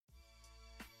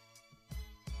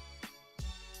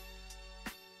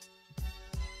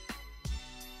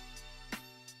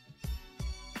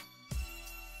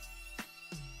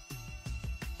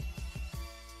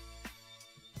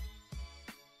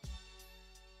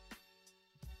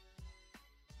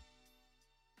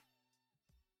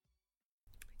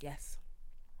Yes.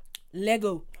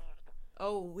 Lego.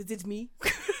 Oh, is it me?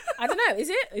 I don't know. Is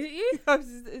it you?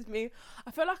 It's me.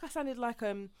 I felt like I sounded like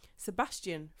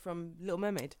Sebastian from Little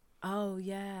Mermaid. Oh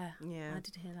yeah. Yeah. I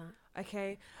did hear that.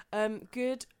 Okay.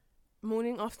 Good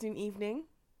morning, afternoon, evening.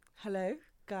 Hello,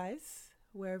 guys,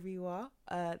 wherever you are.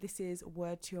 This is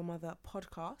Word to Your Mother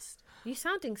podcast. You're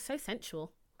sounding so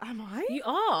sensual. Am I? You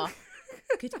are.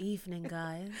 Good evening,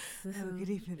 guys. Good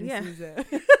evening. Yeah. This is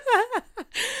it.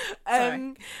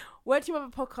 Sorry. Word to Your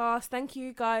Mother podcast. Thank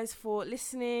you guys for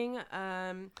listening.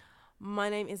 My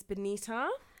name is Benita.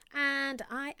 And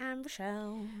I am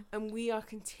Rochelle. And we are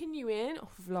continuing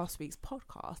off of last week's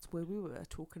podcast where we were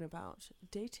talking about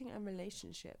dating and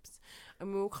relationships.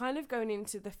 And we were kind of going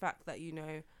into the fact that, you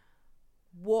know,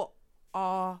 what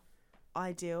are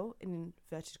ideal, in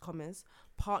inverted commas,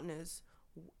 partners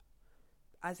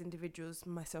as individuals,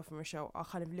 myself and Rochelle, are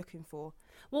kind of looking for.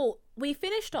 Well, we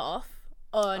finished off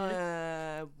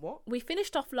on... what? We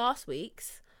finished off last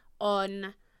week's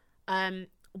on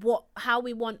how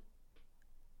we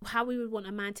would want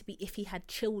a man to be if he had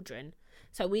children.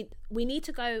 So we need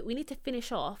to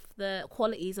finish off the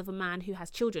qualities of a man who has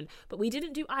children, but we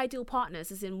didn't do ideal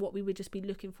partners as in what we would just be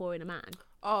looking for in a man.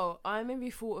 Oh, I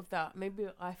maybe thought of that. Maybe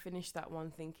I finished that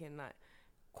one thinking like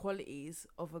qualities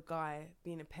of a guy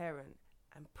being a parent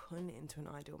and putting it into an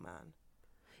ideal man.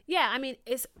 Yeah, I mean,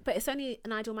 it's only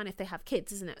an ideal man if they have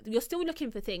kids, isn't it? You're still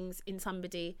looking for things in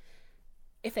somebody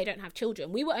if they don't have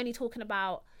children. We were only talking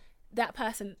about that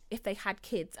person if they had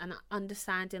kids and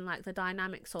understanding like the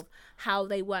dynamics of how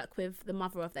they work with the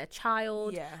mother of their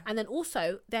child, and then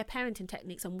also their parenting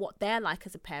techniques and what they're like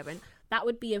as a parent. That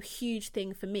would be a huge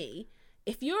thing for me.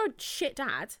 If you're a shit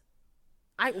dad,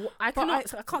 I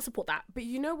can't support that. But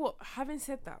you know what, having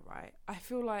said that, right, I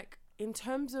feel like in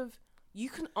terms of, you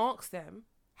can ask them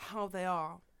how they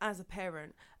are as a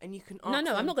parent, and you can ask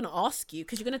them, I'm not going to ask you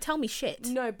because you're going to tell me shit.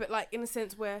 No, but like in a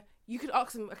sense where you could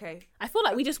ask them, okay. I feel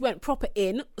like we just went proper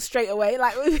in straight away.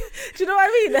 Like, do you know what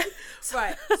I mean?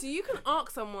 Right. So you can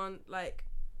ask someone, like,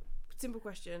 simple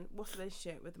question, what's the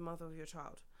relationship with the mother of your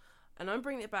child? And I'm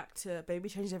bringing it back to Baby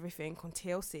Changed Everything on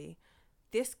TLC.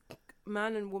 This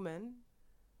man and woman,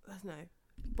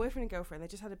 boyfriend and girlfriend, they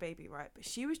just had a baby, right? But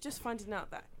she was just finding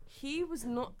out that he was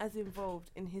not as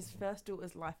involved in his first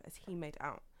daughter's life as he made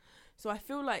out. So I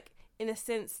feel like, in a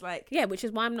sense, like... Yeah, which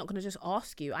is why I'm not going to just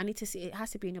ask you. I need to see, it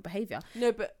has to be in your behaviour.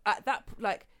 No, but at that,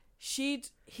 like, he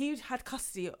had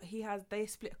custody, they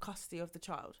split custody of the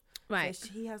child. Right. So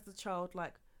he has the child,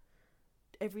 like,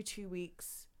 every 2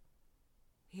 weeks.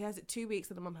 He has it 2 weeks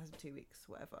and the mum has it 2 weeks,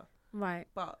 whatever. Right.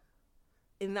 But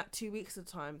in that 2 weeks of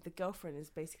time, the girlfriend is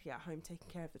basically at home taking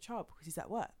care of the child because he's at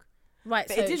work. Right,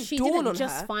 but so it didn't she dawn didn't on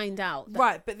just her. find out.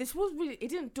 Right, but this was really... It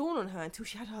didn't dawn on her until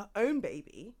she had her own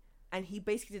baby. And he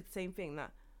basically did the same thing,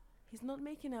 that he's not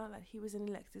making out like he was in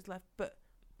Alexa's life. But,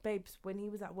 babes, when he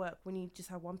was at work, when he just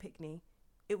had one pickney,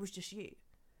 it was just you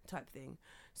type thing.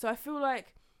 So I feel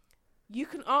like you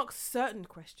can ask certain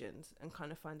questions and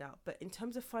kind of find out. But in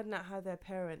terms of finding out how they're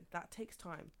parent, that takes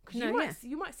time. Because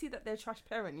you might see that they're a trash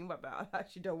parent. You might be like, I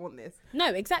actually don't want this. No,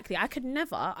 exactly. I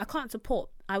can't support.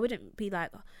 I wouldn't be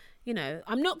like... You know,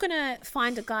 I'm not going to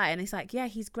find a guy and he's like, yeah,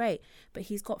 he's great, but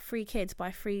he's got 3 kids by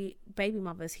 3 baby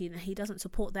mothers. He doesn't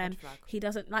support them. He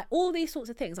doesn't, like, all these sorts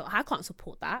of things. Like, I can't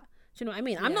support that. Do you know what I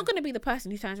mean? Yeah. I'm not going to be the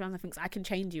person who turns around and thinks I can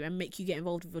change you and make you get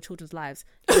involved with your children's lives.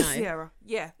 No. Sierra.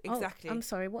 Yeah, exactly. Oh, I'm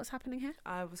sorry. What's happening here?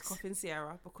 I was coughing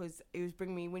Sierra because it was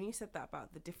bringing me, when you said that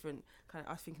about the different kind of,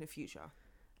 I was thinking of Future.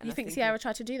 You think Sierra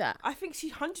tried to do that? I think she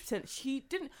 100%, she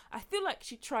didn't. I feel like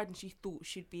she tried and she thought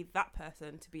she'd be that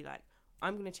person to be like,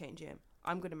 I'm going to change him.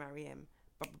 I'm going to marry him,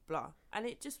 blah, blah, blah. And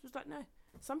it just was like, no.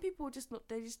 Some people are just not,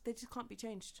 they just can't be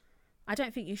changed. I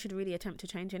don't think you should really attempt to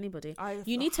change anybody.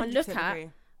 You need to look at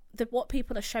what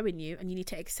people are showing you and you need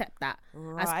to accept that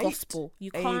as gospel. You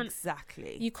can't...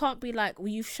 Exactly. You can't be like, well,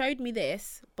 you've showed me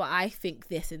this, but I think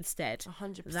this instead.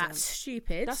 100%. That's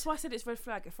stupid. That's why I said it's red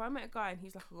flag. If I met a guy and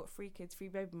he's like, I've got 3 kids, 3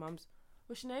 baby mums,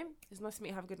 what's your name? It's nice to meet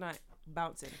you. Have a good night.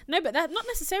 Bouncing. No, but that not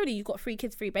necessarily you've got 3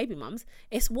 kids, 3 baby mums.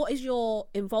 It's what is your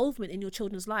involvement in your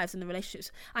children's lives and the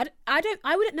relationships.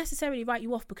 I wouldn't necessarily write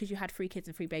you off because you had 3 kids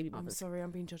and 3 baby mums. I'm sorry,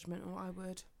 I'm being judgmental. I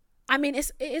would. I mean,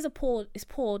 it's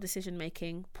poor decision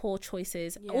making, poor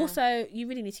choices. Yeah. Also, you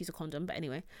really need to use a condom. But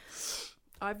anyway,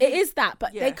 it is that.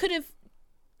 But they could have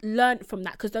learned from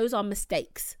that because those are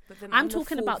mistakes. I'm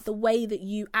talking about the way that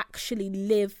you actually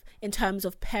live in terms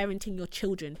of parenting your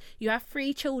children. You have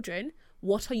 3 children.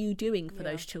 What are you doing for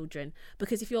those children?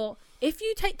 Because if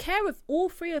you take care of all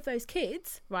 3 of those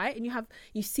kids, right, and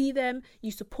you see them,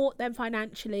 you support them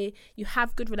financially, you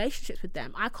have good relationships with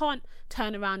them, I can't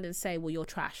turn around and say, well, you're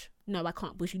trash. no, I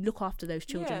can't, because you look after those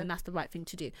children, Yeah. and that's the right thing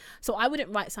to do. So I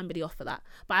wouldn't write somebody off for that,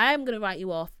 but I am going to write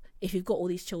you off if you've got all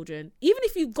these children, even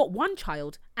if you've got one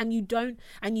child and you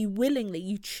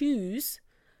choose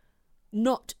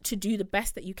not to do the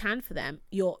best that you can for them,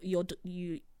 you're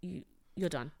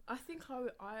done. I think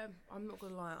I'm not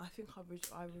gonna lie. I think I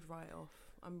would write it off.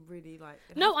 I'm really like.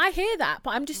 No, I hear that,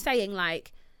 but I'm just saying,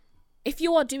 like, if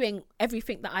you are doing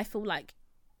everything that I feel like,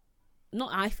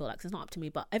 not I feel like, 'cause it's not up to me,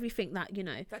 but everything that, you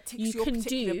know, that ticks you your can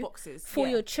particular do boxes for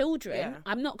yeah. your children, Yeah.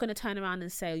 I'm not going to turn around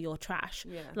and say you're trash.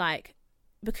 Yeah. Like,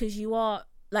 because you are,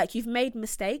 like, you've made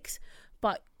mistakes,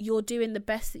 but you're doing the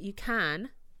best that you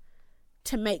can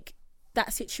to make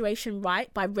that situation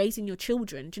right by raising your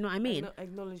children. Do you know what I mean?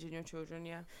 Acknowledging your children,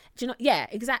 yeah. Do you know? Yeah,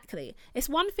 exactly. It's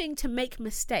one thing to make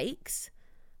mistakes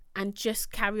and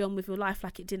just carry on with your life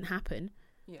like it didn't happen.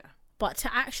 Yeah. But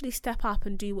to actually step up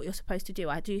and do what you're supposed to do,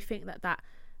 I do think that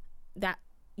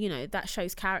you know, that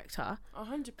shows character.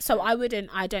 100%. So I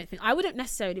wouldn't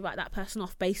necessarily write that person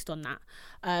off based on that.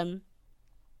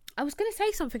 I was going to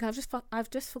say something, I've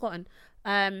just forgotten.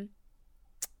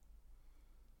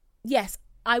 Yes,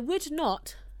 I would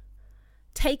not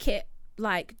take it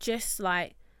like just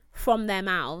like from their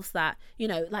mouths that, you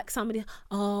know, like somebody,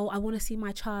 oh, I want to see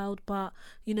my child, but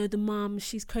you know, the mum,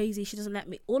 she's crazy, she doesn't let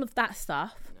me, all of that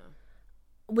stuff. No.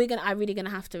 I'm really gonna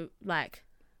have to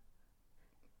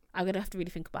really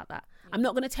think about that. Yeah. I'm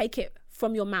not gonna take it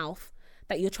from your mouth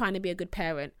that you're trying to be a good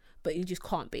parent, but you just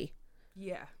can't be.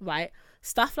 Yeah. Right?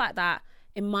 Stuff like that,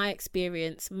 in my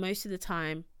experience, most of the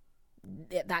time,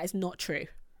 that is not true.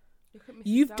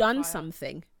 You've done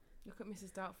something. Look at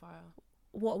Mrs. Doubtfire.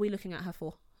 What are we looking at her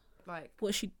for? Like,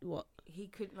 what? He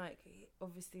could, like,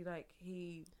 obviously, like,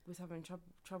 he was having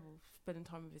trouble spending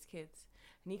time with his kids,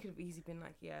 and he could have easily been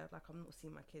like, yeah, like, I'm not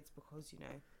seeing my kids because, you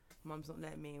know, mum's not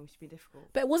letting me, and it's been difficult.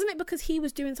 But wasn't it because he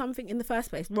was doing something in the first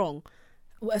place wrong,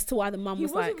 as to why the mum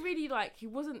was like? He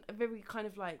wasn't a very kind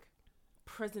of like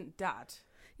present dad.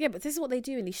 Yeah, but this is what they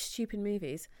do in these stupid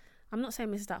movies. I'm not saying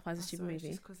Mrs. Doubtfire is a stupid movie.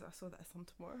 Just because I saw that on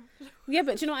Tomorrow. Yeah,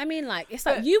 but do you know what I mean? Like, it's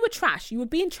like you were trash. You were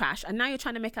being trash, and now you're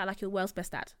trying to make out like you're the world's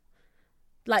best dad.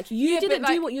 Like, you didn't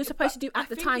do what you were supposed to do at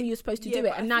the time you were supposed to do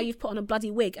it, and now you've put on a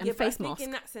bloody wig and a face mask.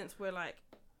 In that sense, where, like,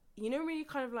 you know, when you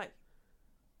kind of like,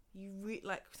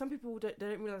 like, some people they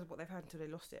don't realize what they've had until they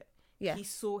lost it. Yeah. He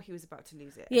saw he was about to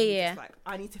lose it. Yeah, and yeah. He was like,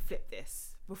 I need to flip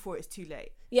this before it's too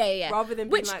late. Yeah, yeah, yeah. Rather than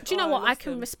being like, do you know what? I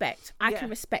can respect. I can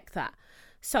respect that.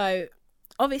 So,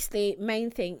 obviously,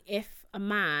 main thing, if a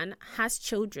man has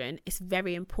children, it's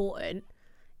very important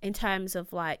in terms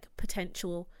of, like,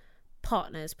 potential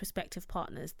partners, prospective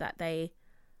partners, that they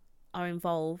are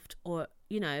involved or,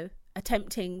 you know,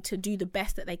 attempting to do the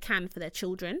best that they can for their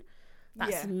children.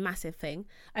 That's a massive thing.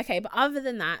 Okay, but other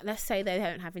than that, let's say they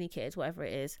don't have any kids, whatever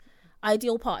it is.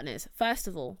 Ideal partners. First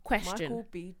of all, question. Michael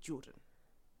B. Jordan.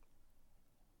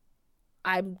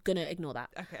 I'm going to ignore that.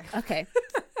 Okay.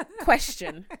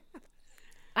 Question.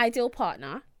 Ideal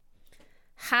partner.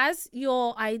 Has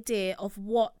your idea of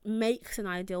what makes an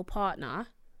ideal partner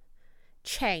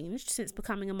changed since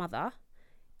becoming a mother?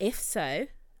 If so,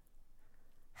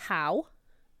 how?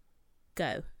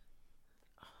 Go.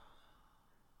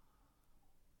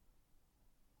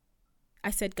 I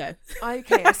said go.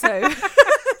 Okay, so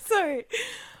sorry.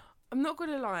 I'm not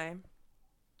gonna lie.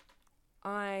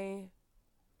 My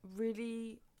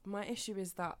issue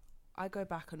is that I go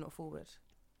back and not forward.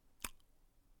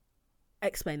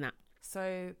 Explain that.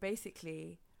 So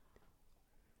basically,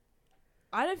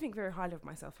 I don't think very highly of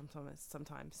myself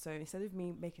sometimes. So instead of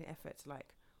me making an effort to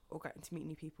like or getting to meet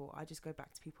new people, I just go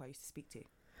back to people I used to speak to.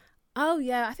 Oh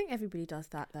yeah, I think everybody does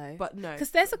that though. But no,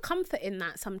 because there's a comfort in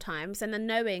that sometimes, and then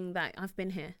knowing that I've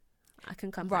been here, I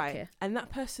can come back here. And that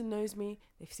person knows me.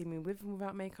 They've seen me with and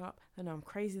without makeup. They know I'm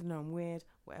crazy. They know I'm weird.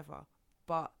 Whatever.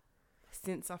 But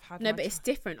since I've had it's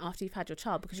different after you've had your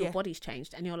child because your body's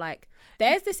changed, and you're like,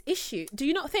 there's this issue. Do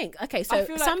you not think? Okay, so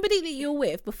somebody that you're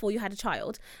with before you had a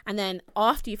child, and then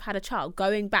after you've had a child,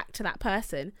 going back to that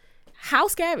person, how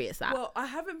scary is that? Well, I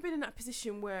haven't been in that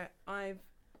position where I've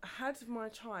had my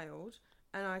child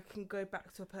and I can go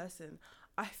back to a person.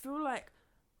 I feel like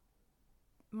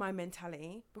my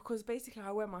mentality, because basically I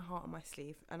wear my heart on my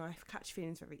sleeve and I catch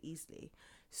feelings very easily.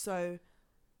 So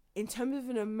in terms of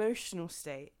an emotional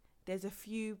state, there's a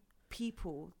few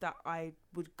people that I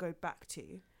would go back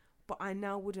to, but I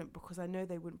now wouldn't, because I know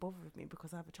they wouldn't bother with me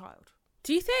because I have a child.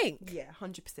 Do you think? Yeah,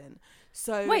 100%.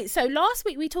 So wait, so last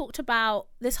week we talked about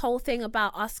this whole thing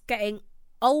about us getting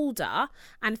older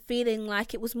and feeling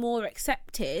like it was more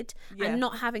accepted and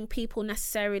not having people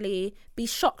necessarily be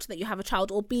shocked that you have a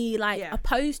child or be like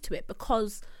opposed to it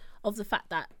because of the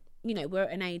fact that you know, we're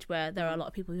at an age where there are a lot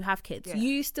of people who have kids. Yeah.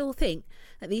 You still think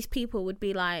that these people would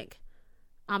be like,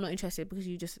 I'm not interested because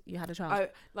you had a child.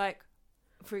 Like,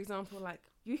 for example, like,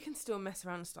 you can still mess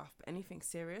around and stuff, but anything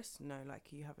serious, no,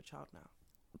 like, you have a child now.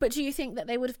 But do you think that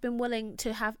they would have been willing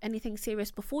to have anything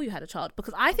serious before you had a child?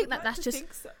 Because I think that's just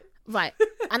think so. right.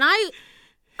 And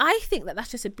I think that that's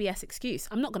just a BS excuse.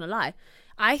 I'm not going to lie.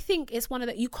 I think it's one of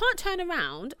the, you can't turn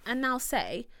around and now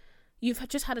say you've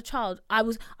just had a child. I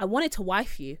wanted to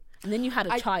wife you, and then you had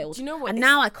a child. Do you know what? And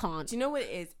now I can't. Do you know what it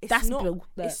is? That's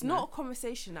not a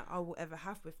conversation that I will ever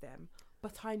have with them,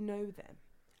 but I know them,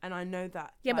 and I know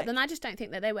that. Yeah, but then I just don't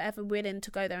think that they were ever willing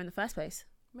to go there in the first place.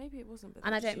 Maybe it wasn't. But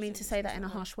And I don't mean to say that in a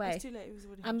harsh way. It's too late. It was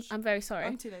already harsh. I'm very sorry.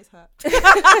 I'm too late to hurt.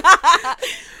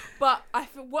 But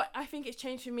what I think it's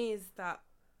changed for me is that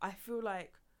I feel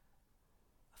like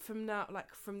from now,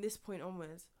 like from this point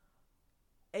onwards,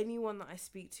 anyone that I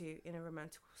speak to in a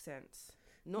romantical sense,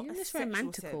 not You're a just sexual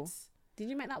romantical. sense. Did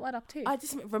you make that word up too? I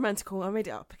just meant romantical. I made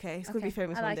it up. Okay, it's gonna be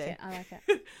famous I one like day. I like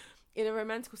it. In a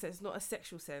romantical sense, not a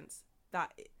sexual sense.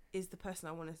 That is the person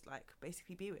I want to like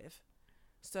basically be with.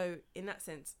 So in that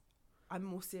sense, I'm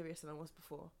more serious than I was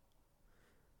before.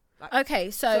 Like, Okay,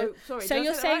 so sorry. so did I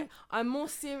you're say that saying right? I'm more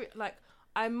serious. Like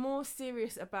I'm more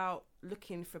serious about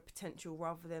looking for potential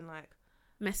rather than like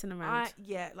messing around.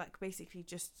 like basically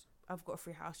just I've got a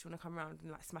free house. You want to come around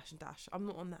and like smash and dash? I'm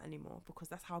not on that anymore because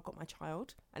that's how I got my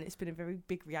child, and it's been a very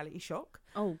big reality shock.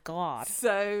 Oh God.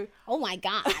 So Oh my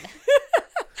God.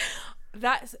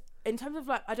 that's in terms of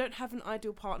like I don't have an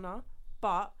ideal partner,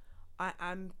 but I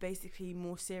am basically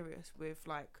more serious with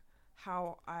like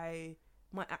how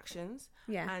my actions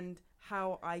Yeah. and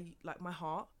how I like my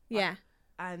heart Yeah.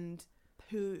 and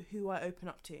who I open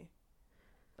up to.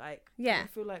 Like Yeah. I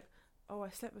feel like, oh, I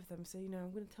slept with them, so you know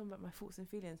I'm gonna tell them about my thoughts and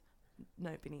feelings.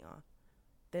 No, Benita,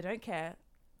 they don't care.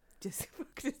 Just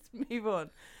move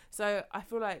on. So I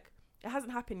feel like it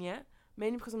hasn't happened yet,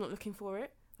 mainly because I'm not looking for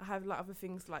it. I have like other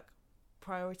things like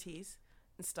priorities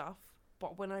and stuff.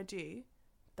 But when I do,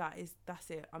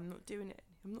 that's it. I'm not doing it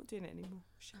anymore.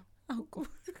 Oh God.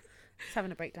 It's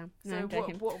having a breakdown. No, So I'm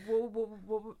joking.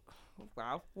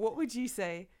 what would you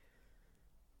say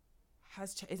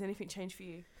is anything changed for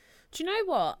you? Do you know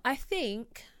what? I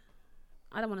think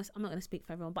I'm not going to speak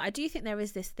for everyone, but I do think there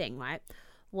is this thing, right,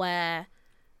 where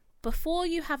before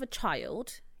you have a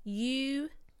child, you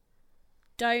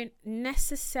don't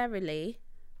necessarily,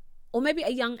 or maybe at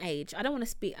a young age, I don't want to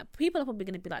speak, people are probably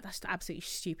going to be like, that's absolutely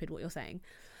stupid what you're saying,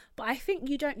 but I think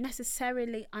you don't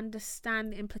necessarily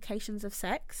understand the implications of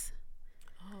sex.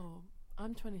 Oh,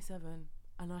 I'm 27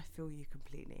 and I feel you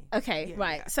completely. Okay, Yeah,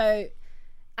 right. yeah. So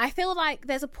I feel like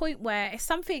there's a point where it's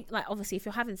something like, obviously if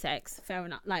you're having sex, fair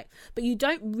enough, like, but you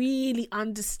don't really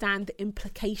understand the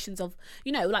implications of,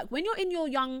 you know, like when you're in your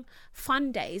young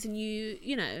fun days and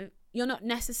you know, you're not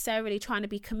necessarily trying to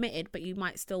be committed, but you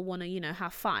might still want to, you know,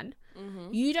 have fun.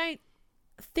 Mm-hmm. You don't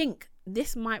think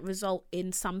this might result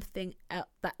in something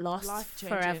that lasts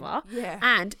Life-changing. forever. Yeah.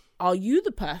 And are you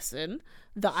the person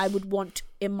that I would want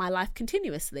in my life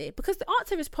continuously? Because the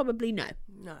answer is probably no.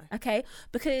 No. Okay?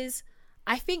 Because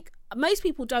I think most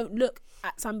people don't look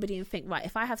at somebody and think, right,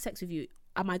 if I have sex with you,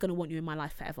 am I going to want you in my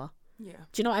life forever? Yeah.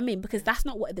 Do you know what I mean? Because that's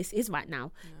not what this is right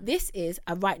now. Yeah. This is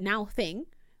a right now thing,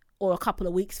 or a couple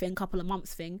of weeks thing, couple of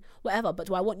months thing, whatever. But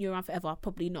do I want you around forever?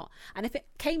 Probably not. And if it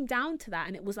came down to that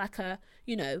and it was like a,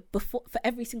 you know, before, for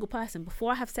every single person,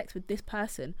 before I have sex with this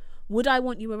person, would I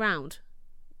want you around?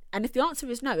 And if the answer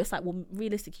is no, it's like, well,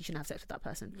 realistically, you shouldn't have sex with that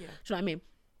person. Yeah. Do you know what I mean?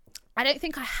 I don't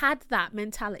think I had that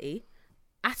mentality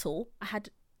at all.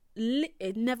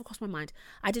 It never crossed my mind.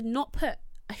 I did not put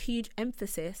a huge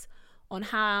emphasis on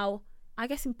how, I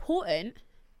guess, important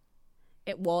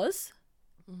it was,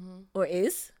 or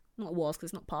is. Not was, because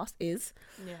it's not past, is.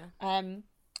 Yeah.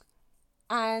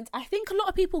 And I think a lot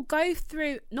of people go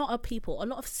through, a lot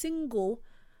of single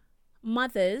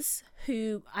mothers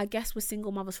who I guess were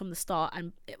single mothers from the start,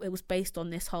 and it was based on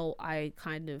this whole, I'm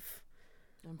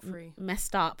free.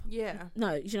 Messed up. Yeah.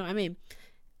 No, you know what I mean?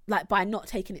 Like, by not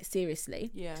taking it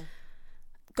seriously. Yeah.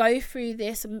 Go through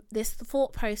this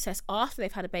thought process after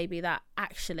they've had a baby that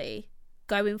actually,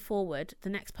 going forward, the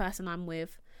next person I'm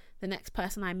with, the next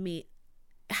person I meet,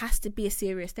 it has to be a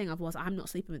serious thing, otherwise I'm not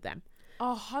sleeping with them.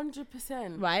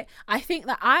 100%. Right? I think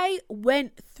that I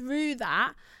went through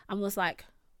that and was like,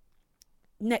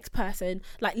 next person,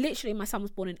 like literally my son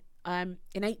was born in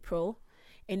April.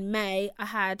 In May I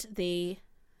had the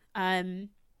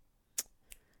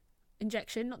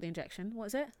injection, not the injection, what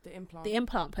is it? The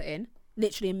implant put in,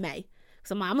 literally in May.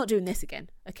 So I'm not doing this again,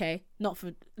 okay? Not for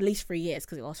at least 3 years,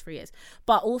 because it lasts 3 years.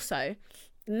 But also,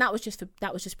 and that was just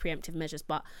preemptive measures,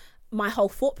 but my whole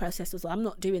thought process was, I'm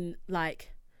not doing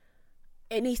like,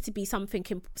 it needs to be something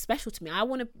special to me. I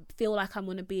want to feel like I'm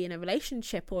going to be in a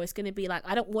relationship, or it's going to be like,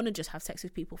 I don't want to just have sex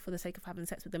with people for the sake of having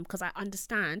sex with them, because I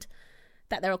understand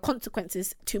that there are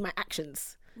consequences to my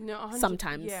actions. No, 100,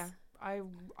 sometimes. Yeah, I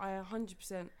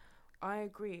 100%. I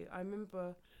agree. I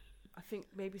remember, I think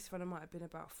maybe Savannah might have been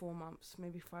about 4 months,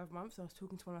 maybe 5 months. I was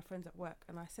talking to one of my friends at work,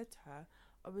 and I said to her,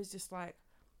 I was just like,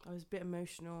 I was a bit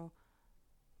emotional.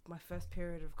 My first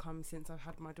period of come since I've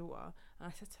had my daughter, and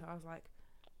I said to her, I was like,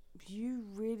 you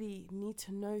really need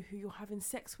to know who you're having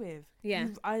sex with. Yeah.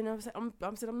 I'm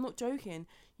not joking.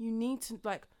 You need to,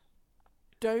 like,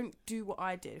 don't do what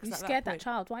I did. You scared that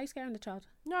child. Why are you scaring the child?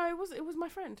 No, it was my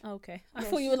friend. Oh, okay. I Yeah,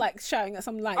 thought you were like showing at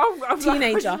some like I'm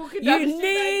teenager. Like, you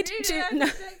need to know.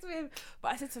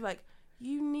 But I said to her, like,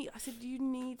 you need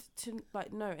to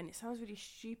like know, and it sounds really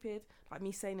stupid, like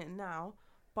me saying it now,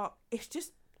 but it's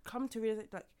just come to realize,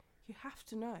 like, you have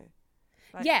to know.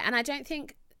 Like, yeah, and I don't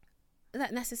think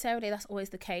that necessarily that's always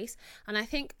the case. And I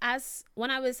think when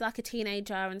I was like a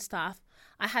teenager and stuff,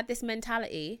 I had this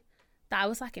mentality that I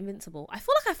was like invincible. I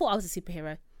thought I was a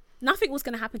superhero. Nothing was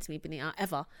going to happen to me, Benita,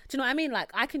 ever. Do you know what I mean?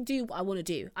 Like, I can do what I want to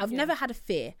do. I've never had a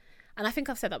fear. And I think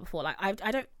I've said that before. Like,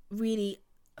 I don't really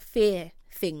fear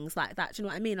things like that. Do you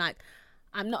know what I mean? Like,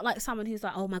 I'm not like someone who's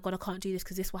like, oh my God, I can't do this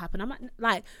because this will happen. I'm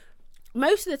like,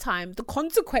 most of the time, the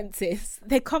consequences,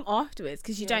 they come afterwards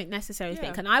because you don't necessarily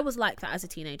think. And I was like that as a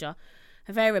teenager.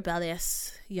 A very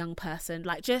rebellious young person.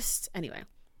 Like, just, anyway.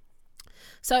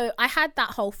 So I had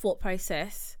that whole thought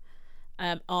process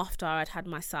after I'd had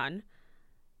my son.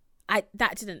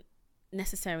 That didn't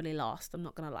necessarily last, I'm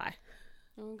not gonna lie,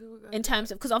 in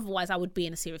terms of, because otherwise I would be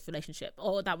in a serious relationship,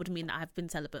 or that would mean that I've been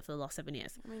celibate for the last 7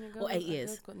 years, or 8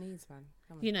 years. Got needs, man.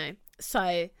 You know,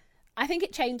 so I think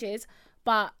it changes,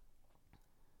 but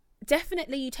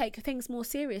definitely you take things more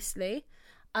seriously.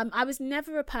 I was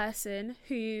never a person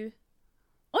who,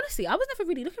 honestly, I was never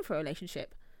really looking for a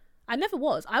relationship. I never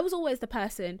was. I was always the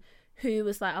person who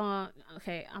was like, oh,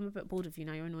 okay, I'm a bit bored of you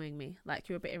now. You're annoying me. Like,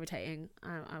 you're a bit irritating.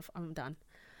 I'm done.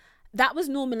 That was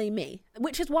normally me,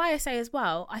 which is why I say as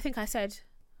well, I think I said,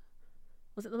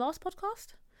 was it the last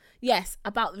podcast? Yes,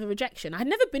 about the rejection. I had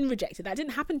never been rejected. That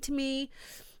didn't happen to me.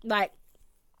 Like,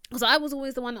 because I was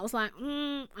always the one that was like,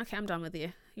 okay, I'm done with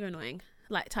you. You're annoying.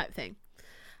 Like, type thing.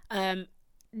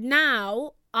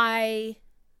 Now, I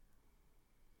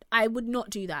would not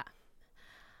do that.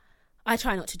 I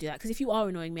try not to do that, because if you are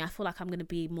annoying me, I feel like I'm going to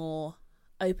be more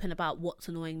open about what's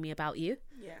annoying me about you.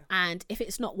 Yeah. And if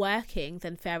it's not working,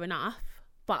 then fair enough.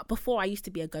 But before, I used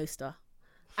to be a ghoster.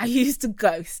 I used to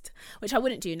ghost, which I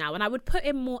wouldn't do now. And I would put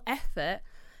in more effort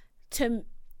to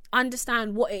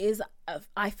understand what it is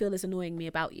I feel is annoying me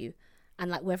about you, and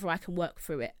like whether I can work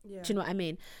through it. Yeah. Do you know what I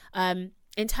mean?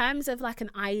 In terms of like an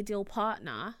ideal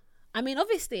partner, I mean,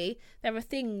 obviously there are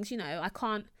things, you know,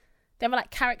 there are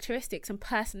like characteristics and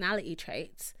personality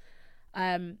traits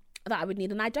that I would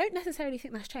need. And I don't necessarily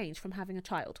think that's changed from having a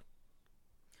child.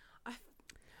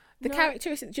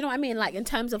 Characteristics, do you know what I mean? Like, in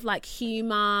terms of like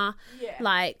humour,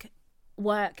 like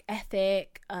work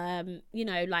ethic, you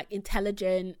know, like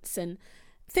intelligence and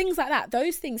things like that.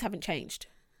 Those things haven't changed.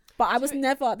 But I was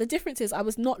never, the difference is I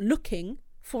was not looking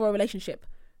for a relationship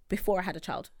before I had a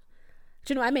child.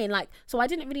 Do you know what I mean? Like, so I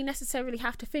didn't really necessarily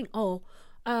have to think, well,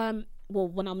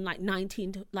 when I'm like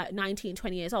 19,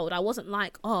 20 years old, I wasn't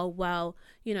like, oh, well,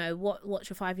 you know, what's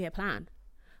your 5-year plan?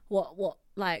 What,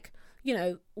 like, you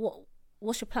know,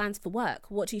 what's your plans for work?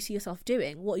 What do you see yourself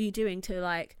doing? What are you doing to,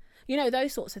 like, you know,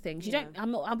 those sorts of things.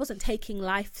 I wasn't taking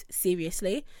life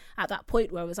seriously at that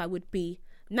point, whereas I would be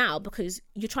now, because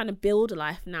you're trying to build a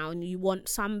life now and you want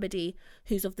somebody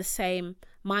who's of the same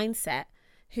mindset,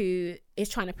 who is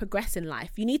trying to progress in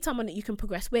life. You need someone that you can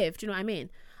progress with. Do you know what I mean?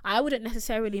 I wouldn't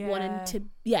necessarily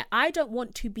I don't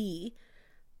want to be,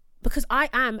 because I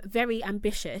am very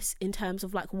ambitious in terms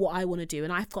of like what I want to do,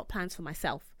 and I've got plans for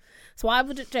myself. So I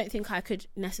don't think I could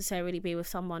necessarily be with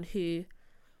someone who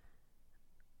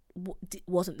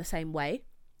wasn't the same way.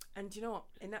 And you know what?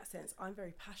 In that sense, I'm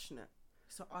very passionate.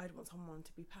 So I'd want someone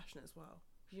to be passionate as well.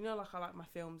 You know, like I like my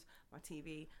films, my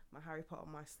TV, my Harry Potter,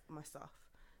 my stuff.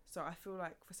 So I feel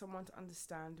like for someone to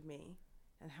understand me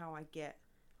and how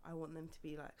I want them to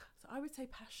be like, so I would say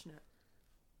passionate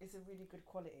is a really good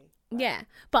quality. Yeah.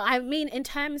 But I mean, in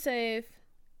terms of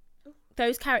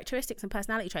those characteristics and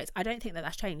personality traits, I don't think that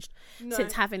that's changed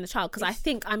since having the child, because I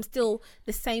think I'm still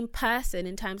the same person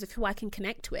in terms of who I can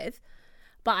connect with.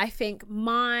 But I think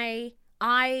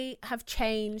I have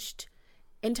changed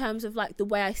in terms of like the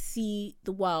way I see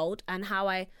the world and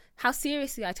how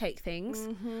seriously I take things.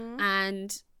 Mm-hmm.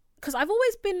 And because I've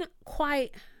always been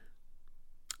quite,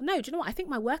 no, do you know what? I think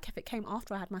my work ethic came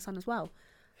after I had my son as well.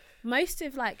 Most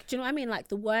of like, do you know what I mean? Like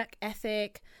the work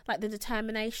ethic, like the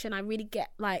determination. I really get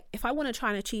like, if I want to try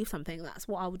and achieve something, that's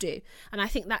what I will do. And I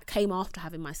think that came after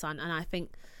having my son. And I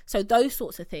think, so those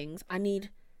sorts of things, I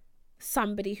need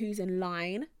somebody who's in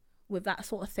line with that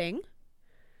sort of thing.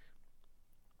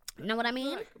 You know what I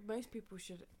mean? Like most people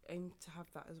should aim to have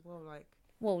that as well. Like,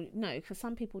 well, no, because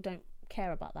some people don't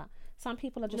care about that. Some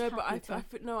people are just no, but I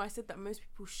I said that most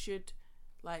people should,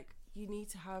 like, you need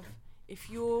to have, if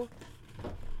you're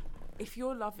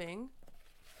loving,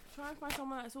 try and find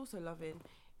someone that's also loving.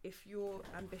 If you're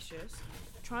ambitious,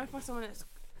 try and find someone that's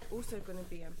also going to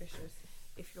be ambitious.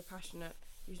 If you're passionate,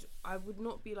 I would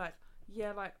not be like,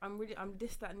 yeah, like I'm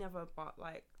this, that, and the other, but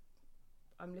like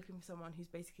I'm looking for someone who's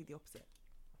basically the opposite.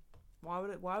 Why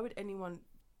would anyone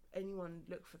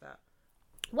look for that?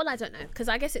 Well, I don't know, because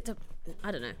I guess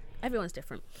I don't know. Everyone's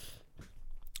different.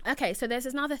 Okay, so there's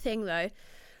another thing though.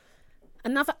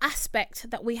 Another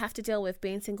aspect that we have to deal with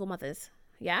being single mothers.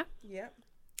 Yeah? Yeah.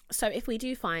 So if we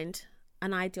do find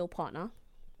an ideal partner,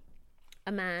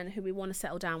 a man who we want to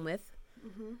settle down with,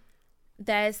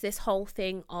 there's this whole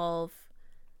thing of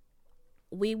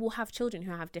we will have children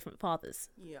who have different fathers.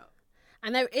 Yeah.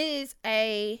 And there is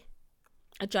a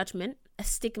judgment, a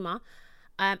stigma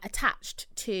attached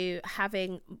to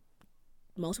having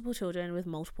multiple children with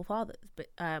multiple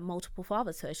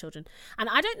fathers to their children. And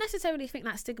I don't necessarily think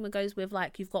that stigma goes with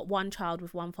like you've got one child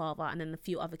with one father and then a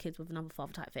few other kids with another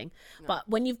father type thing. No. But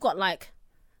when you've got like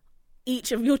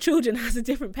each of your children has a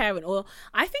different parent, or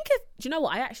I think do you know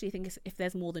what? I actually think if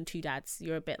there's more than two dads,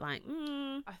 you're a bit like,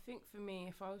 I think for me,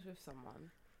 if I was with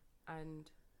someone and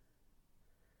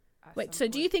wait, so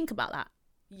do you think about that?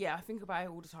 Yeah, I think about it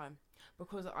all the time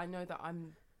because I know that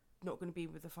I'm not going to be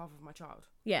with the father of my child.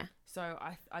 Yeah. So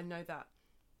I know that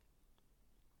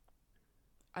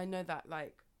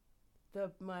like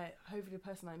hopefully the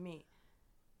person I meet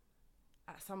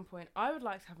at some point, I would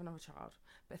like to have another child,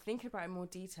 but thinking about it in more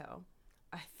detail,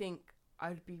 I think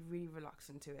I'd be really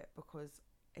reluctant to it because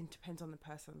it depends on the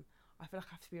person. I feel like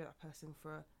I have to be with that person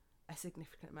for a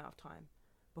significant amount of time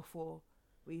before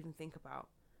we even think about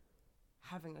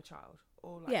having a child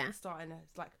or like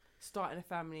starting a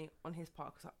family on his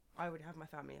part, because I already have my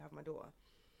family, I have my daughter.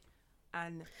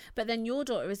 But then your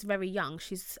daughter is very young.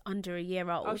 She's under a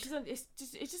year old. Oh, it's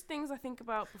just things I think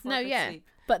about before I go to sleep.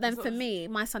 But then for me,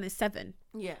 my son is 7.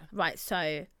 Yeah. Right,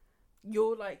 so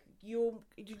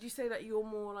did you say that you're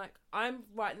more like, I'm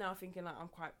right now thinking like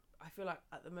I feel like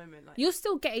at the moment like you're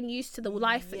still getting used to the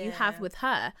life that you have with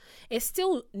her. It's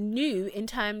still new in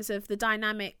terms of the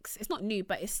dynamics. It's not new,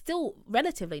 but it's still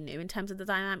relatively new in terms of the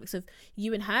dynamics of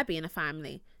you and her being a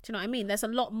family. Do you know what I mean? There's a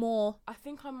lot more. I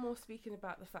think I'm more speaking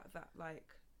about the fact that like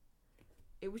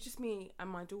it was just me and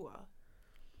my daughter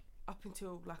up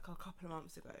until like a couple of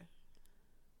months ago,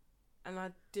 and I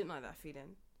didn't like that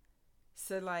feeling.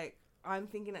 So like I'm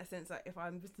thinking in that sense, like if I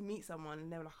was to meet someone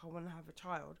and they were like, I want to have a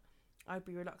child, I'd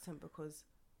be reluctant because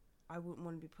I wouldn't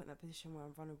want to be put in that position where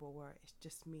I'm vulnerable, where it's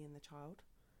just me and the child.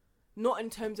 Not in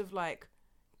terms of like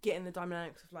getting the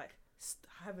dynamics of like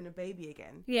having a baby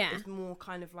again. Yeah. It's more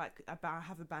kind of like about I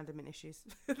have abandonment issues.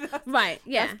 Right,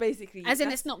 yeah. That's basically... As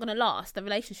in it's not going to last, the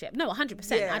relationship. No,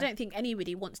 100%. Yeah. I don't think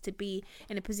anybody wants to be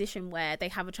in a position where they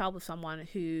have a child with someone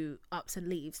who ups and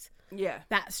leaves. Yeah.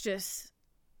 That's just...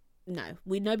 No,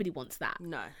 nobody wants that.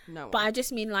 No one. But I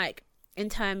just mean like in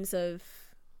terms of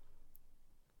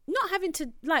not having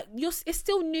to like it's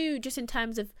still new just in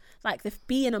terms of like the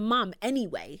being a mum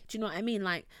anyway. Do you know what I mean?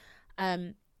 Like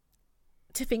to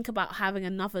think about having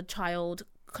another child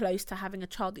close to having a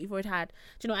child that you've already had.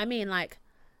 Do you know what I mean? Like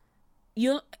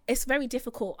it's very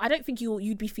difficult. I don't think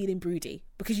you'd be feeling broody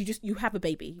because you have a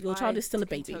baby. Your child is still a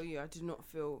baby. I tell you, I do not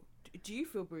feel. Do you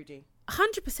feel broody?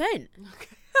 100%. Okay.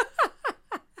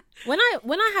 When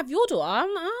I have your daughter,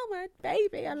 I'm like, oh my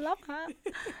baby, I love her.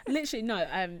 Literally,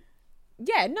 no.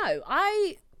 Yeah, no.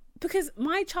 Because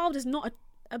my child is not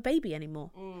a baby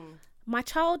anymore. My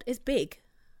child is big.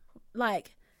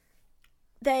 Like,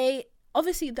 they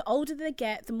obviously the older they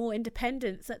get, the more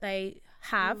independence that they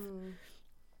have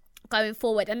going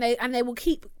forward, and they will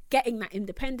keep getting that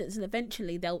independence, and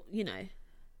eventually they'll,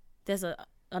 there's an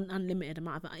unlimited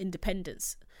amount of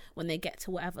independence when they get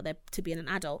to whatever they're to being an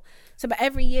adult. So, but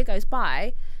every year goes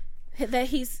by,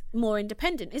 he's more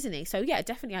independent, isn't he? So yeah,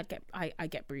 definitely I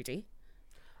get broody.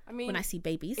 I mean, when I see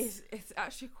babies, it's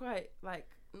actually quite like,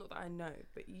 not that I know,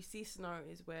 but you see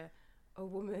scenarios where a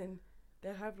woman,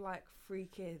 they'll have like 3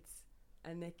 kids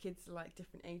and their kids are like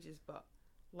different ages, but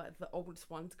like the oldest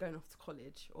one's going off to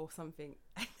college or something.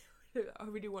 I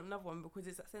really want another one because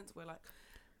it's that sense where like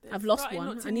I've lost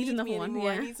one. I need another one.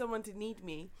 Yeah, I need someone to need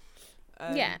me.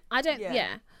 I don't.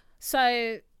 Yeah.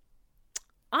 So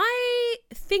I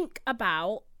think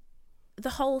about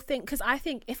the whole thing because I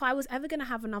think if I was ever going to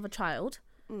have another child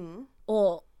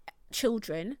or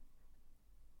children,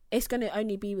 it's going to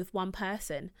only be with one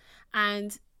person.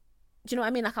 And do you know what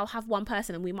I mean? Like, I'll have one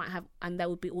person and we might have, and there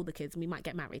would be all the kids and we might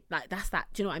get married. Like, that's that.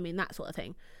 Do you know what I mean? That sort of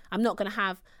thing. I'm not going to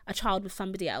have a child with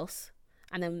somebody else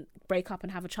and then break up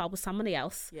and have a child with somebody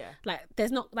else. Yeah. Like,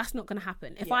 that's not going to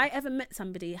happen. If I ever met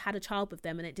somebody, had a child with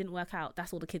them and it didn't work out,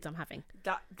 that's all the kids I'm having.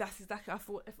 That's exactly, I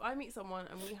thought if I meet someone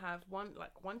and we have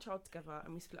one child together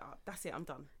and we split up, that's it, I'm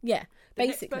done. Yeah, the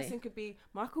basically. Next person could be,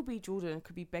 Michael B. Jordan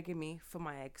could be begging me for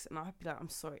my eggs and I'd be like, I'm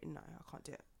sorry, no, I can't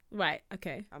do it. Right,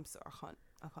 okay. I'm sorry,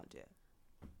 I can't do it.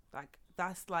 Like,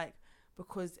 that's like,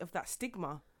 because of that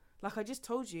stigma. Like I just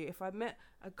told you, if I met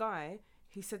a guy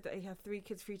who said that he had 3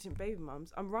 kids, 3 different baby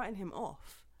mums, I'm writing him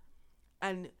off.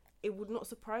 And it would not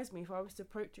surprise me if I was to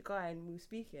approach a guy and we were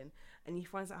speaking and he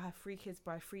finds out I have 3 kids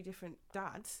by 3 different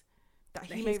dads, that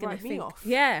he may write me off.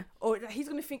 Yeah. Or that he's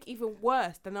going to think even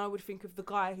worse than I would think of the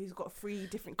guy who's got 3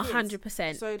 different kids.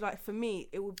 100%. So, like, for me,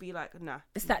 it would be like, nah.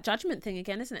 It's that judgment thing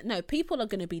again, isn't it? No, people are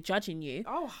going to be judging you.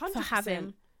 Oh, 100%. For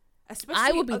having... Especially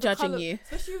I will be judging you.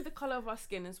 Especially with the colour of our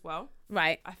skin as well.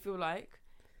 Right. I feel like,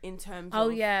 in terms of... Oh,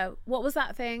 yeah. What was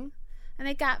that thing? And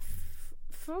they got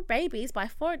 4 babies by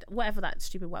 4... Whatever that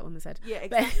stupid white woman said. Yeah,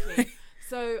 exactly.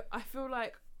 So, I feel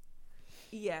like,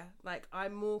 yeah, like,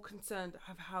 I'm more concerned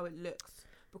of how it looks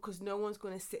because no one's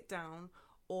going to sit down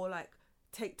or, like,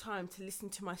 take time to listen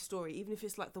to my story, even if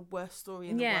it's like the worst story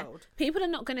in the world. People are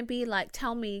not going to be like,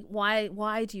 tell me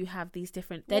why do you have these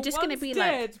different... They're just going to be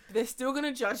dead, like... They're still going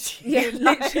to judge you. Yeah,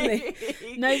 literally.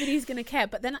 Nobody's going to care.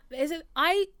 But then,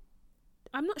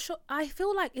 I'm not sure. I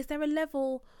feel like, is there a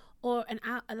level or an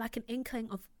inkling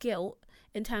of guilt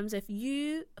in terms of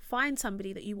you find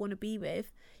somebody that you want to be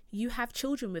with, you have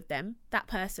children with them, that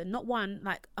person, not one,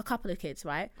 like a couple of kids,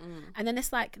 right? And then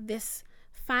it's like this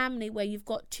family where you've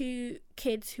got 2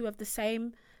 kids who have the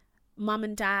same mum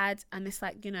and dad, and it's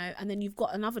like, you know, and then you've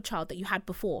got another child that you had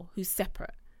before who's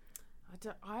separate.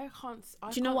 I can't.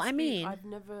 Do you know what I mean? I've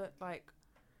never, like,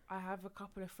 I have a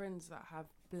couple of friends that have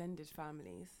blended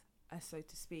families, so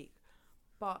to speak,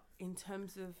 but in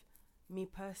terms of me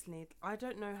personally, I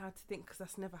don't know how to think because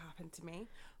that's never happened to me,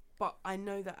 but I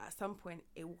know that at some point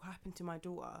it will happen to my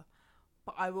daughter.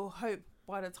 But I will hope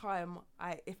by the time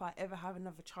if I ever have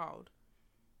another child,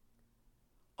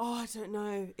 I don't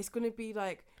know, it's going to be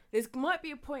like, there might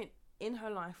be a point in her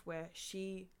life where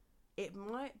it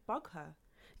might bug her.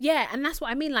 Yeah, and that's what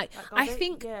I mean. Like I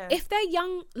think if they're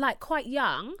young, like quite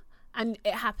young, and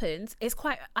it happens,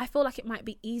 I feel like it might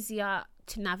be easier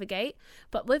to navigate.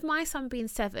 But with my son being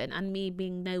 7 and me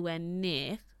being nowhere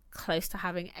near close to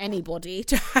having anybody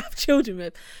to have children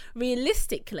with,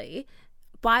 realistically,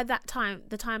 by that time,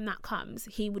 the time that comes,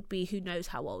 he would be who knows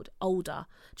how older.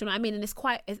 Do you know what I mean?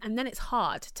 And and then it's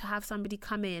hard to have somebody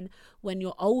come in when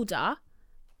you're older,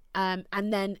 and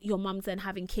then your mum's then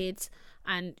having kids,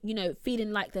 and you know,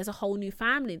 feeling like there's a whole new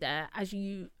family there as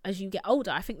you get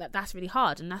older. I think that's really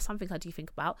hard, and that's something I do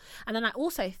think about. And then I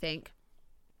also think,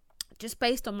 just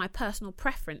based on my personal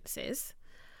preferences,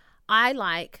 I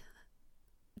like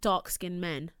dark-skinned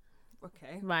men.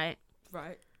 Okay. Right.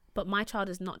 But my child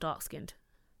is not dark-skinned.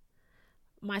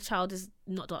 My child is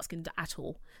not dark-skinned at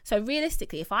all. So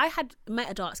realistically, if I had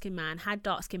met a dark-skinned man, had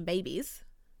dark-skinned babies,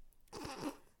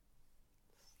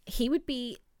 he would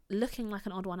be looking like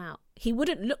an odd one out. He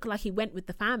wouldn't look like he went with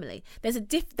the family.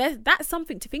 That's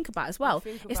something to think about as well.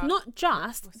 It's not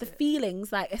just the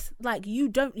feelings, like it's like you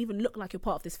don't even look like you're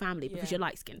part of this family because you're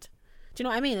light-skinned. Do you know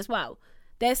what I mean as well?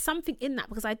 There's something in that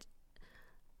because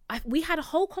we had a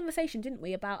whole conversation, didn't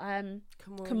we, about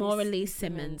Kimora Lee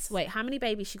Simmons. Wait, how many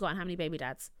babies she got and how many baby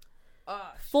dads?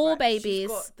 4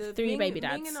 babies, 3 baby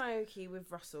dads. Ming and Aoki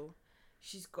with Russell.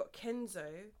 She's got Kenzo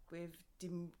with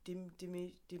Dim.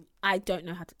 I don't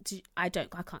know how to. I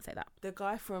can't say that. The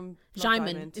guy from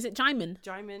Jaimin. Is it Jaimin?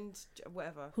 Jaimin,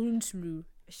 whatever. Hunslu.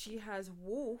 She has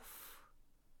Wolf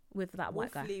with that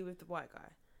white guy. Lee with the white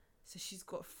guy. So she's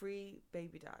got 3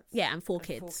 baby dads. Yeah, and 4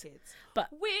 kids. 4 kids. But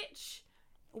which,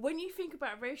 when you think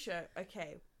about ratio,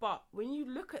 okay, but when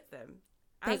you look at them,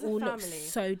 they as all a family, look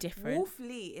so different. Wolf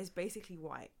Lee is basically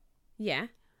white. Yeah.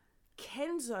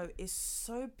 Kenzo is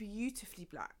so beautifully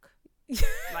black.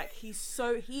 Like he is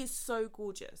so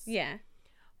gorgeous. Yeah.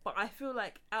 But I feel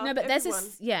like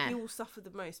he will suffer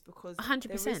the most because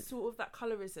 100%. there is sort of that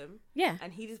colorism. Yeah.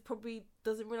 And he just probably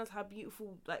doesn't realise how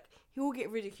beautiful, like he will get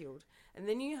ridiculed. And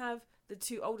then you have the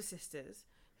 2 older sisters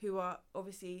who are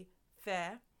obviously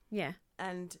fair. Yeah.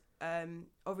 And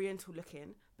oriental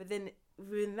looking. But then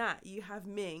within that you have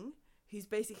Ming, who's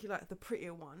basically like the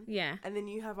prettier one. Yeah. And then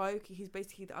you have Aoki, who's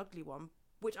basically the ugly one,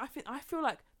 which I feel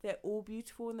like they're all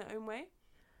beautiful in their own way.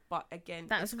 But again,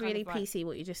 that was really like, PC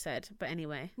what you just said. But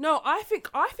anyway. No, I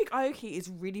think Aoki is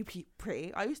really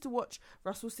pretty. I used to watch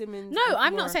Russell Simmons. No,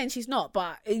 I'm not saying she's not,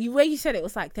 but where you said it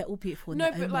was like they're all beautiful in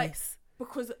their own ways.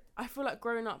 Because I feel like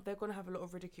growing up, they're going to have a lot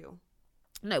of ridicule.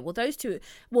 No, well, those two.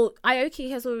 Well,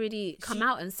 Aoki has already come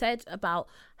out and said about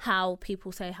how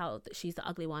people say how she's the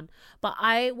ugly one. But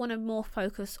I want to more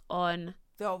focus on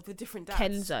the different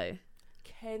dads.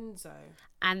 Kenzo.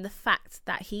 And the fact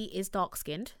that he is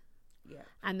dark-skinned. Yeah.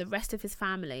 And the rest of his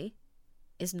family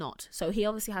is not. So he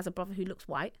obviously has a brother who looks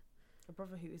white. A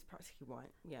brother who is practically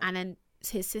white. Yeah. And then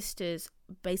his sisters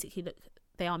basically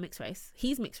they are mixed race.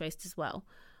 He's mixed race as well.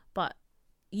 But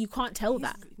you can't tell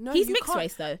that. No, he's mixed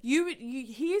race though.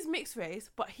 He is mixed race,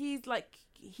 but he's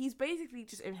basically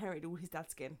just inherited all his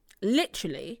dad's skin.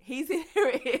 Literally. He's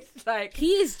inherited like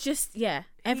he is just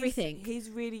everything. He's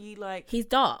really like he's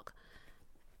dark.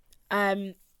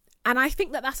 And I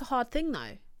think that that's a hard thing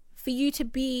though. For you to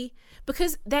be,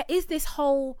 because there is this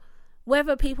whole,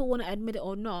 whether people want to admit it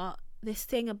or not, this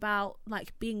thing about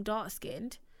like being dark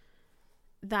skinned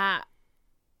that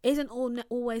isn't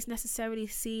always necessarily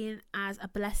seen as a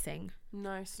blessing.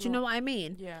 No, it's do you know what I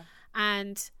mean? Yeah.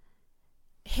 And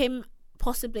him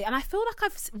possibly, and I feel like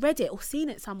I've read it or seen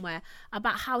it somewhere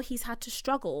about how he's had to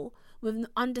struggle with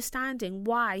understanding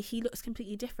why he looks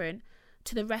completely different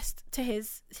to the rest, to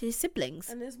his siblings.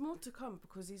 And there's more to come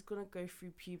because he's gonna go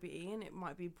through puberty and it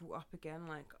might be brought up again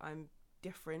like I'm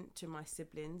different to my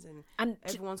siblings and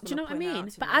everyone's gonna do you know what I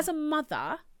mean? But as a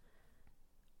mother,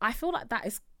 I feel like that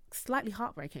is slightly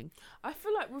heartbreaking. I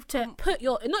feel like put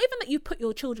your, not even that you put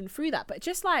your children through that, but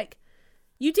just like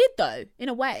you did though in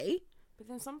a way. But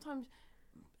then sometimes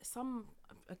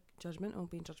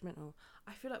being judgmental,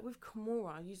 I feel like with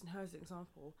Kimura, using her as an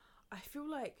example, I feel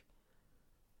like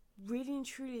really and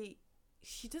truly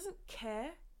she doesn't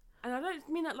care, and I don't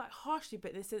mean that like harshly,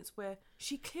 but in the sense where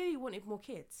she clearly wanted more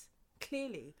kids,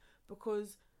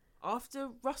 because after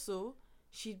Russell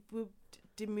she would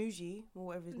Demuji or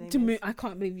whatever his name is. I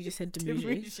can't believe you just said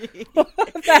Demuji. What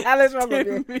the hell is wrong with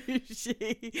you?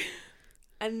 Demuji.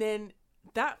 And then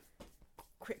that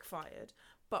quick fired,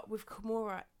 but with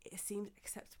Kimura it seemed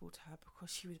acceptable to her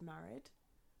because she was married.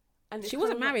 And she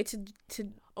wasn't married to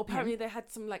apparently they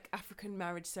had some like African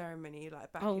marriage ceremony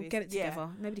like back in get it together.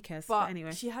 Nobody cares. But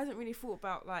anyway, she hasn't really thought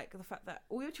about like the fact that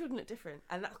all your children are different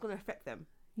and that's going to affect them.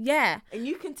 Yeah. And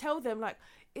you can tell them like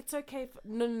it's okay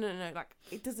no, like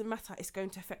it doesn't matter, it's going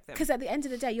to affect them. Because at the end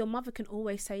of the day your mother can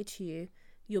always say to you,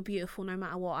 you're beautiful no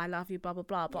matter what, I love you, blah blah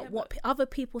blah, but what other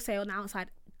people say on the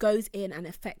outside goes in and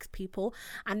affects people.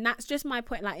 And that's just my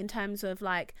point, like in terms of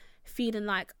like feeling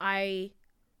like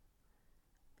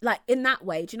like in that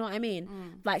way, do you know what I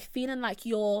mean? Like feeling like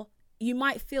you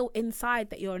might feel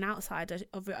inside that you're an outsider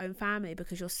of your own family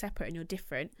because you're separate and you're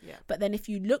different. Yeah. But then if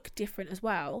you look different as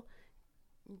well,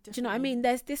 do you know what I mean?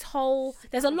 There's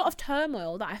a lot of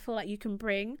turmoil that I feel like you can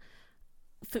bring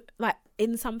like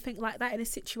in something like that, in a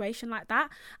situation like that.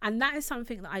 And that is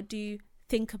something that I do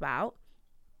think about.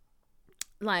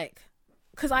 Like,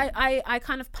 because I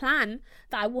kind of plan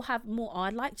that I will have more, or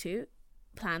I'd like to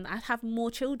plan that I'd have more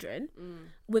children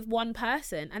with one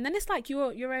person, and then it's like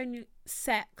your own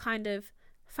set kind of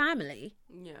family.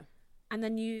 Yeah. And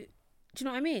then do you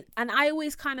know what I mean? And I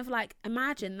always kind of like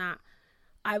imagine that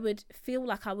I would feel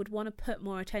like I would want to put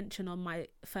more attention on my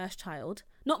first child,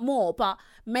 not more, but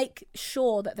make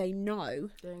sure that they know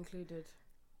they're included,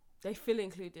 they feel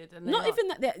included, and not even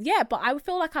that but I would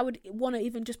feel like I would want to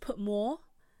even just put more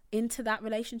into that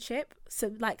relationship,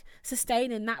 so like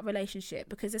sustaining that relationship,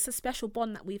 because it's a special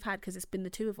bond that we've had because it's been the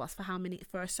two of us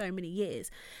for so many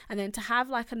years. And then to have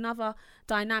like another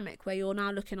dynamic where you're now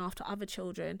looking after other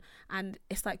children and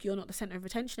it's like you're not the center of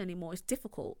attention anymore, it's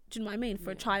difficult. Do you know what I mean?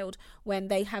 For a child when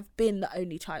they have been the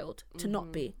only child to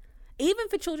not be. Even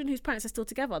for children whose parents are still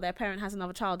together, their parent has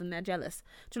another child and they're jealous.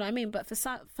 Do you know what I mean? But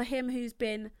for him who's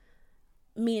been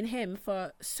me and him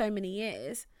for so many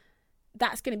years,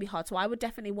 that's going to be hard. So I would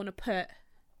definitely want to put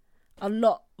a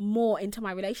lot more into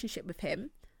my relationship with him.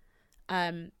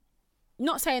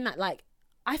 Not saying that like,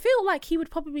 I feel like he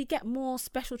would probably get more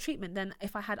special treatment than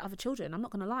if I had other children. I'm not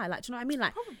going to lie. Like, do you know what I mean?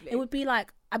 Like, probably. It would be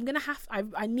like,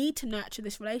 I need to nurture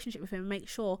this relationship with him and make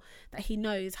sure that he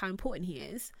knows how important he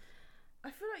is.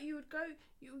 I feel like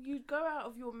you'd go out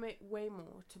of your way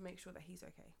more to make sure that he's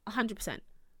okay. 100%.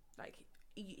 Like,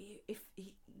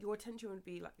 your attention would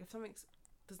be like, if something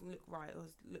doesn't look right or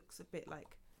looks a bit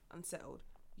like unsettled,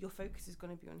 your focus is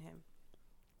going to be on him.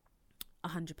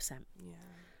 100%. Yeah.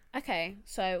 Okay,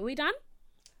 so are we done?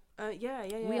 Yeah.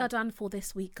 We are done for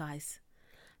this week, guys.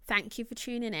 Thank you for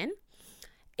tuning in.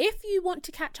 If you want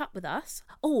to catch up with us,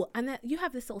 and you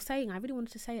have this little saying, I really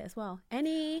wanted to say it as well.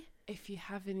 If you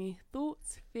have any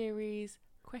thoughts, theories,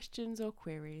 questions or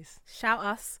queries, shout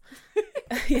us.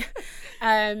 You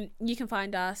can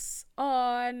find us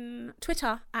on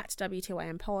Twitter at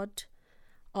WTYMPod,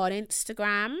 on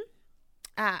Instagram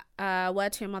at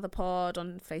Word to Your Mother Pod,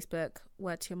 on Facebook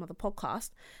Word to Your Mother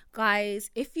Podcast. Guys,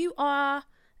 if you are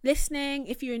listening,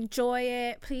 if you enjoy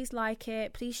it, please like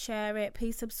it, please share it,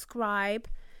 please subscribe,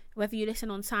 whether you listen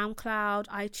on SoundCloud,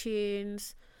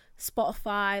 iTunes,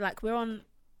 Spotify. Like, we're on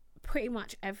pretty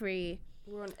much every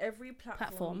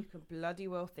platform you can bloody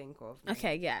well think of.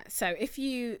 Okay, yeah, so if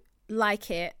you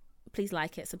like it, please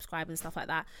like it, subscribe and stuff like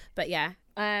that. But yeah,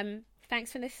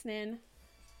 thanks for listening.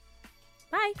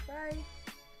 Bye.